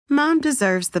Mom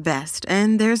deserves the best,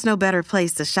 and there's no better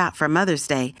place to shop for Mother's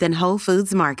Day than Whole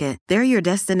Foods Market. They're your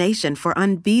destination for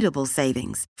unbeatable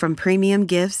savings, from premium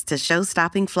gifts to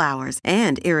show-stopping flowers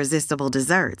and irresistible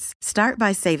desserts. Start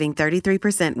by saving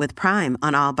 33% with Prime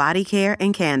on all body care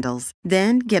and candles.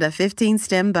 Then get a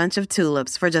 15-stem bunch of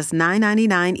tulips for just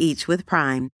 $9.99 each with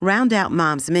Prime. Round out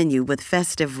Mom's menu with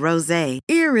festive rosé,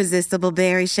 irresistible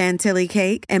berry chantilly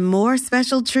cake, and more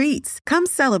special treats. Come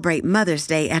celebrate Mother's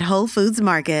Day at Whole Foods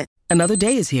Market. Another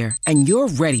day is here, and you're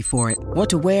ready for it. What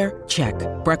to wear? Check.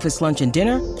 Breakfast, lunch, and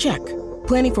dinner? Check.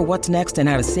 Planning for what's next and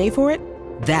how to save for it?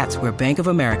 That's where Bank of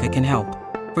America can help.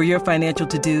 For your financial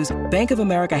to-dos, Bank of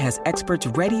America has experts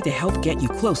ready to help get you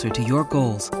closer to your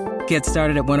goals. Get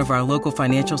started at one of our local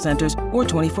financial centers or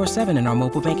 24/7 in our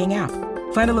mobile banking app.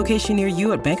 Find a location near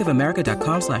you at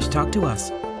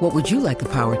bankofamerica.com/talktous. What would you like the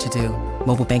power to do?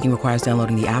 Mobile banking requires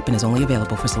downloading the app and is only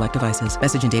available for select devices.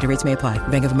 Message and data rates may apply.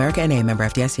 Bank of America N.A., member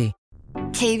FDIC.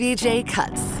 KVJ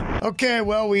Cuts. Okay,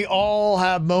 well, we all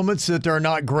have moments that are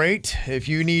not great. If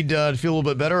you need to feel a little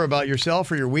bit better about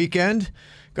yourself or your weekend,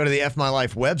 go to the F My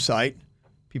Life website.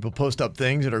 People post up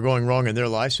things that are going wrong in their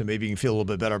life, so maybe you can feel a little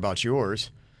bit better about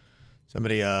yours.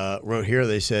 Somebody wrote here,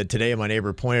 they said, today my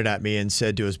neighbor pointed at me and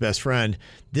said to his best friend,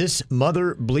 "This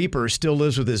mother bleeper still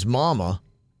lives with his mama,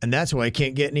 and that's why I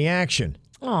can't get any action."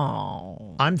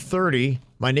 Oh. I'm 30,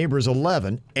 my neighbor's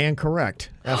 11, and correct.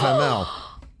 FML.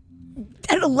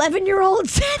 An 11-year-old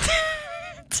said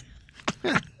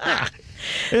that?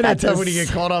 Isn't it tough when you get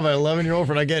caught on by an 11-year-old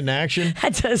for not getting action?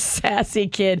 That's a sassy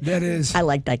kid. That is. I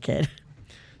like that kid.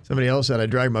 Somebody else said, I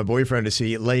dragged my boyfriend to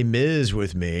see Les Mis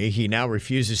with me. He now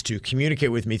refuses to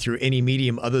communicate with me through any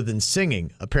medium other than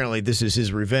singing. Apparently, this is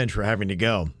his revenge for having to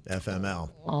go. FML.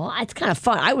 Oh, it's kind of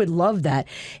fun. I would love that.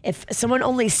 If someone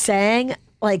only sang,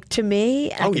 like, to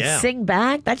me, I could sing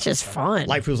back. That's just fun.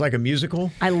 Life feels like a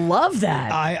musical. I love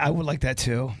that. I would like that,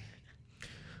 too.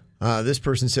 This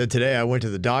person said, today I went to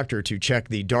the doctor to check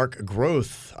the dark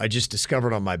growth I just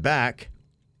discovered on my back.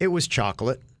 It was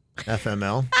chocolate.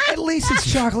 FML. At least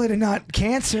it's chocolate and not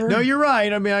cancer. No, you're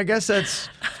right. I mean, I guess that's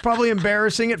probably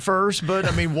embarrassing at first, but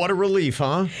I mean, what a relief,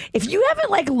 huh? If you haven't,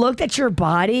 like, looked at your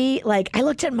body, like, I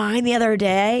looked at mine the other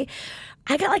day.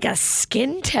 I got like a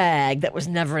skin tag that was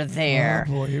never there.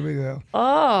 Oh, boy, here we go.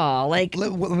 Oh, like...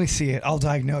 Let me see it. I'll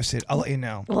diagnose it. I'll let you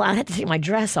know. Well, I had to take my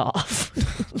dress off.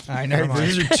 All right, never mind.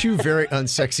 These are two very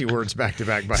unsexy words back to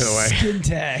back, by the way. Skin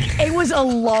tag. It was a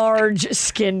large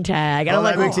skin tag. And Oh, I'm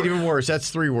that like, makes it even worse.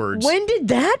 That's 3 words. When did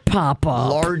that pop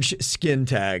up? Large skin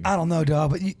tag. I don't know,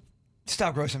 dog, but you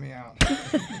stop grossing me out.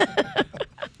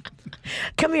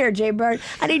 Come here, Jay Bird.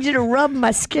 I need you to rub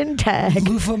my skin tag.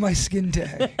 Loofah my skin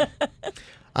tag.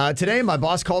 Today, my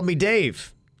boss called me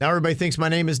Dave. Now everybody thinks my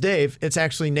name is Dave. It's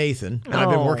actually Nathan, and I've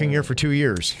been working here for 2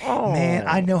 years. Oh. Man,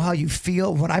 I know how you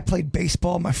feel. When I played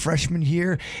baseball my freshman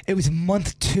year, it was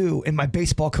month 2, and my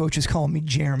baseball coach is calling me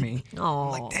Jeremy. Oh.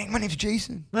 I'm like, dang, my name's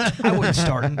Jason. I wouldn't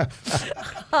start him.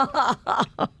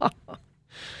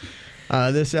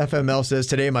 This FML says,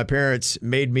 today my parents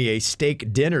made me a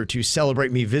steak dinner to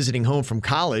celebrate me visiting home from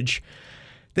college.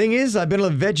 Thing is, I've been a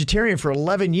vegetarian for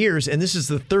 11 years, and this is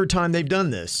the 3rd time they've done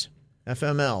this.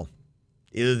 FML.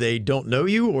 Either they don't know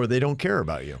you or they don't care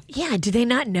about you. Yeah, do they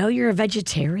not know you're a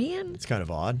vegetarian? It's kind of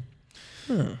odd.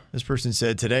 This person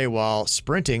said, today while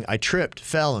sprinting, I tripped,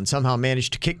 fell, and somehow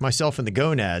managed to kick myself in the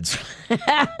gonads.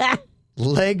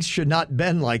 Legs should not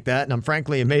bend like that, and I'm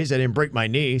frankly amazed I didn't break my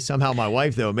knee. Somehow my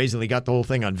wife, though, amazingly got the whole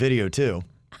thing on video, too.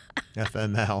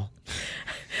 FML.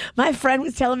 My friend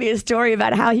was telling me a story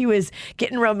about how he was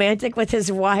getting romantic with his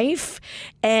wife,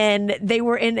 and they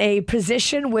were in a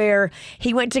position where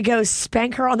he went to go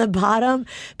spank her on the bottom,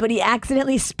 but he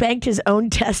accidentally spanked his own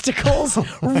testicles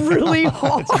really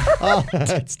hard. Oh,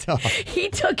 that's tough. He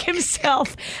took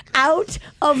himself out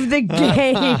of the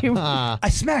game. A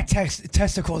smack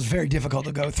testicle is very difficult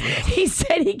to go through. He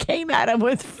said he came at him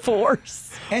with force.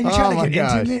 And you're trying Oh, to get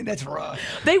my intimate? That's rough.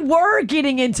 They were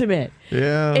getting intimate.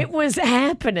 Yeah. It was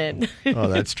happening. Oh,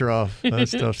 that's tough.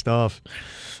 That's tough stuff.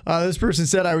 This person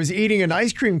said, I was eating an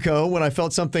ice cream cone when I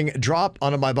felt something drop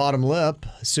onto my bottom lip.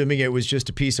 Assuming it was just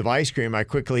a piece of ice cream, I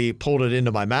quickly pulled it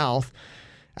into my mouth.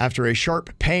 After a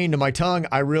sharp pain to my tongue,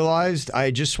 I realized I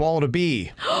had just swallowed a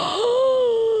bee.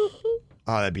 Oh,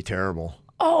 that'd be terrible.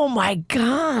 Oh, my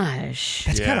gosh.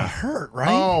 That's gotta hurt, right?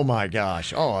 Oh, my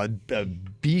gosh. Oh, a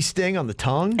bee sting on the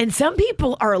tongue? And some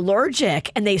people are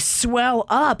allergic and they swell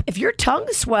up. If your tongue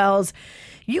swells,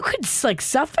 you could like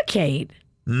suffocate.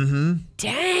 Mm-hmm.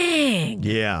 Dang.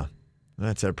 Yeah,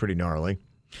 that's pretty gnarly.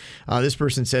 This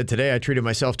person said, today I treated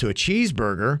myself to a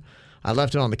cheeseburger. I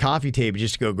left it on the coffee table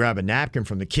just to go grab a napkin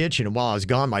from the kitchen, and while I was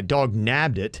gone, my dog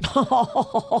nabbed it.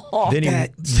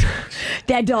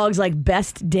 That dog's like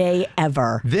best day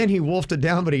ever. Then he wolfed it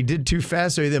down, but he did too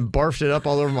fast, so he then barfed it up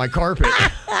all over my carpet.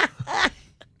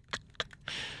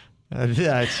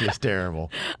 That's just terrible.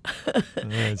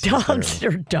 Dogs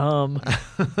are dumb.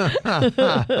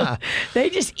 They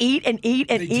just eat and eat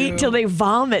and eat till they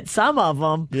vomit, some of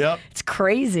them. Yep. It's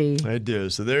crazy. They do.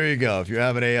 So there you go. If you're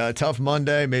having a tough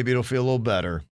Monday, maybe it'll feel a little better.